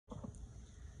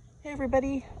Hey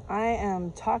everybody, I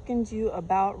am talking to you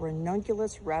about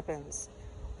Ranunculus repens,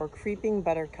 or creeping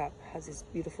buttercup. It has these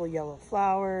beautiful yellow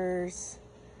flowers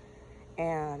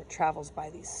and it travels by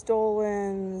these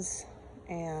stolons,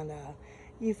 and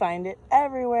you find it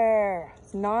everywhere.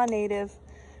 It's non-native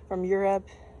from Europe,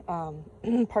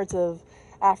 parts of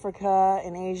Africa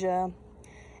and Asia,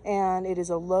 and it is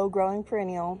a low growing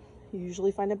perennial. You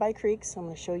usually find it by creeks. I'm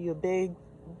going to show you a big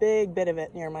bit of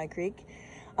it near my creek.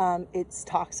 It's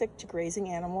toxic to grazing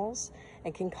animals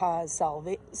and can cause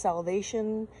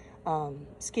salivation,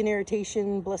 skin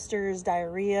irritation, blisters,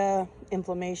 diarrhea,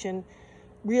 inflammation.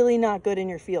 Really not good in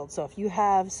your field. So if you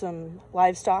have some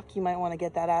livestock, you might want to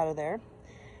get that out of there.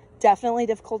 Definitely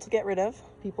difficult to get rid of.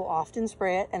 People often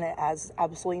spray it and it has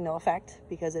absolutely no effect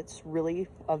because it's really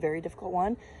a very difficult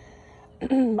one.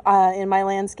 In my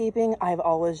landscaping, I've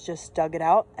always just dug it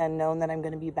out and known that I'm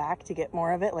going to be back to get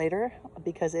more of it later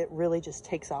because it really just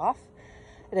takes off.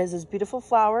 It has those beautiful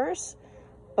flowers,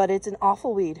 but it's an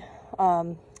awful weed.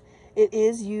 It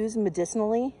is used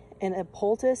medicinally in a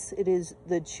poultice. It is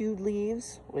the chewed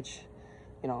leaves, which,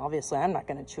 you know, obviously I'm not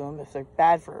going to chew them if they're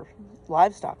bad for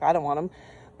livestock. I don't want them.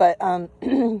 But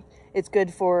it's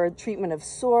good for treatment of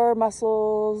sore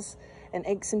muscles and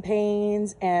aches and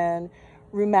pains and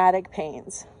rheumatic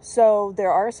pains. So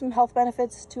there are some health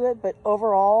benefits to it, but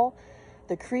overall,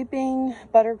 the creeping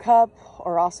buttercup,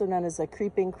 or also known as the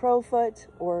creeping crowfoot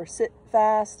or sit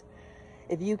fast,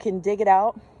 if you can dig it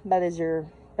out, that is your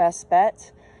best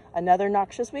bet. Another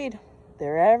noxious weed.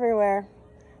 They're everywhere.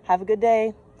 Have a good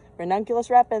day. Ranunculus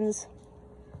repens.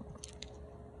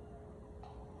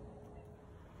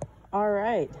 All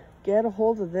right, get a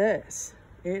hold of this.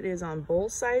 It is on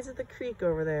both sides of the creek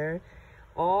over there,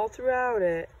 all throughout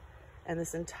it, and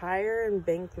this entire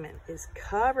embankment is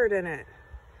covered in it.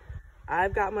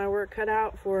 I've got my work cut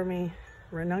out for me.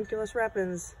 Ranunculus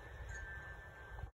repens.